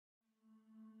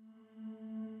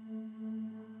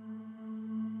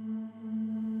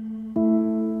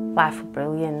Life was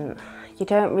brilliant. You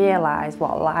don't realise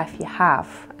what life you have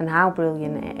and how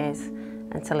brilliant it is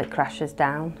until it crashes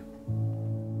down.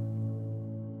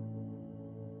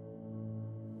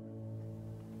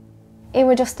 He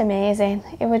was just amazing.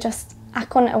 I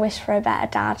couldn't have wished for a better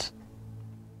dad.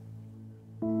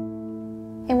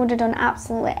 He would have done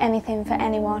absolutely anything for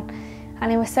anyone,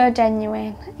 and he was so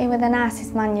genuine. He was the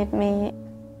nicest man you'd meet.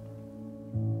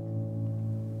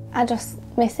 I just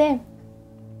miss him.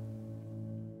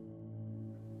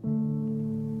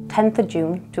 10th of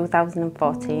June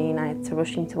 2014, I had to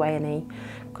rush into A&E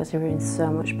because he was in so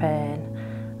much pain.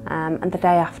 And the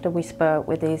day after we spoke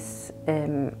with his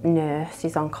nurse,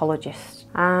 his oncologist,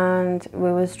 and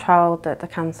we was told that the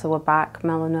cancer were back,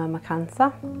 melanoma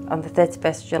cancer, on the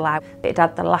 31st of July. It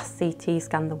had the last CT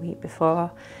scan the week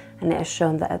before, and it has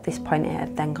shown that at this point it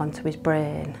had then gone to his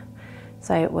brain.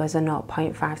 So it was a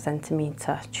 0.5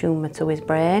 centimetre tumour to his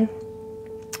brain.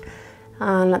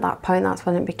 And at that point, that's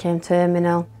when it became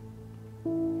terminal.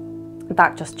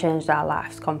 That just changed our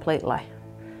lives completely.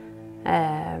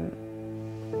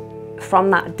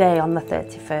 From that day on the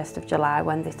 31st of July,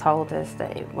 when they told us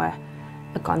that it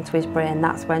had gone to his brain,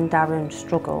 that's when Darren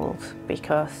struggled,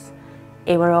 because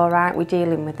he were all right with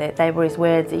dealing with it. They were his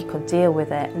words, he could deal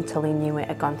with it until he knew it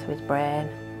had gone to his brain.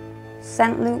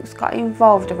 St Luke's got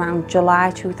involved around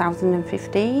July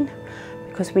 2015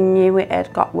 because we knew it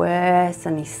had got worse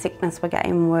and his sickness were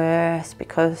getting worse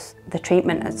because the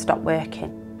treatment had stopped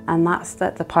working. And that's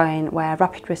at the point where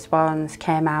Rapid Response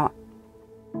came out.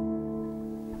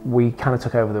 We kind of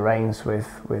took over the reins with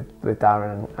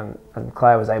Darren, and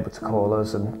Claire was able to call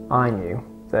us, and I knew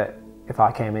that if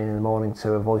I came in the morning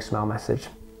to a voicemail message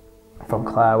from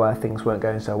Claire where things weren't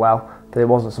going so well, that it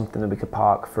wasn't something that we could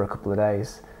park for a couple of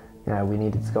days. You know, we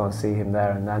needed to go and see him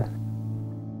there and then.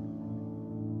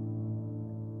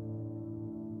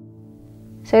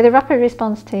 So the Rapid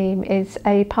Response team is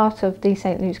a part of the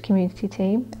St Luke's community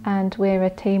team, and we're a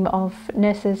team of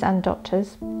nurses and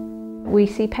doctors. We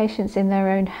see patients in their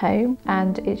own home,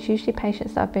 and it's usually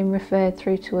patients that have been referred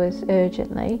through to us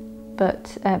urgently,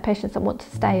 but patients that want to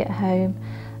stay at home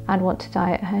and want to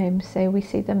die at home, so we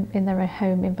see them in their own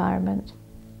home environment.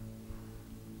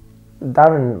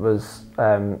 Darren was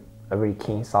a really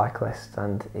keen cyclist,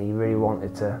 and he really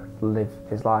wanted to live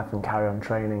his life and carry on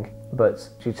training, but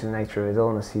due to the nature of his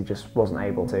illness he just wasn't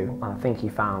able to, and I think he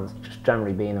found just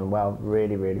generally being unwell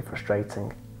really, really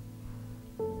frustrating.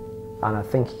 And I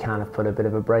think he kind of put a bit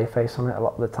of a brave face on it a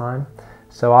lot of the time.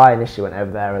 So I initially went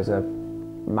over there as a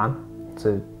man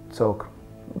to talk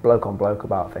bloke on bloke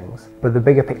about things. But the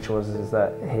bigger picture was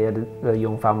that he had a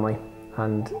young family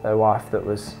and a wife that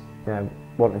was, you know,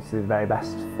 wanted to do the very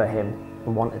best for him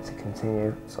and wanted to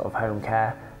continue sort of home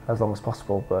care as long as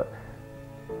possible. But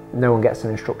no one gets an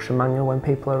instruction manual when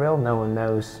people are ill. No one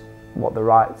knows what the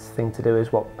right thing to do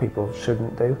is, what people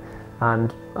shouldn't do.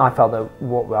 And I felt that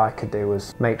what I could do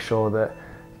was make sure that,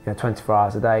 you know, 24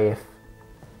 hours a day, if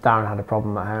Darren had a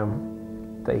problem at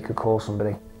home, that he could call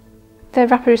somebody. The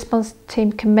Rapid Response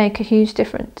team can make a huge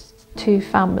difference to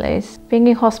families. Being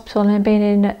in hospital and being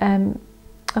in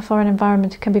a foreign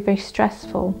environment can be very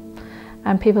stressful,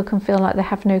 and people can feel like they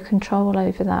have no control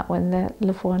over that when their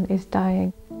loved one is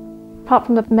dying. Apart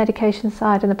from the medication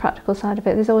side and the practical side of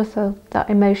it, there's also that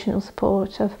emotional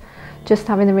support of just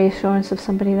having the reassurance of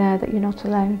somebody there that you're not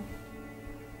alone.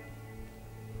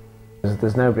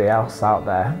 There's nobody else out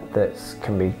there that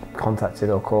can be contacted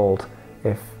or called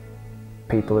if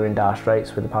people are in dire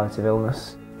straits with a palliative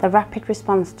illness. The Rapid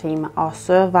Response team are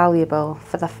so valuable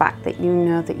for the fact that you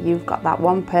know that you've got that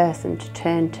one person to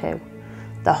turn to.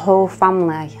 The whole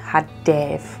family had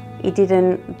Dave. He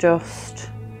didn't just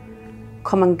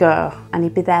come and go, and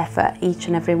he'd be there for each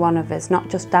and every one of us, not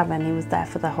just Darren, he was there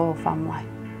for the whole family.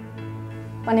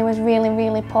 When he was really,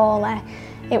 really poorly,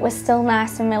 it was still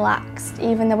nice and relaxed.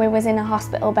 Even though he was in a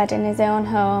hospital bed in his own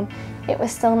home, it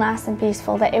was still nice and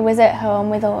peaceful that he was at home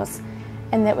with us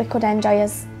and that we could enjoy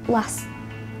his last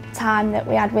time that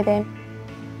we had with him.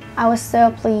 I was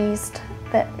so pleased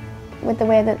that with the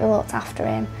way that they looked after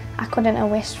him. I couldn't have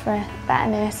wished for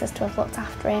better nurses to have looked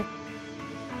after him.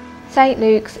 St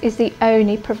Luke's is the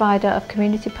only provider of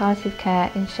community palliative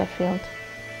care in Sheffield.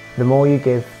 The more you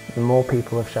give, the more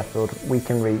people of Sheffield we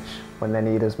can reach when they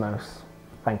need us most.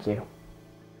 Thank you.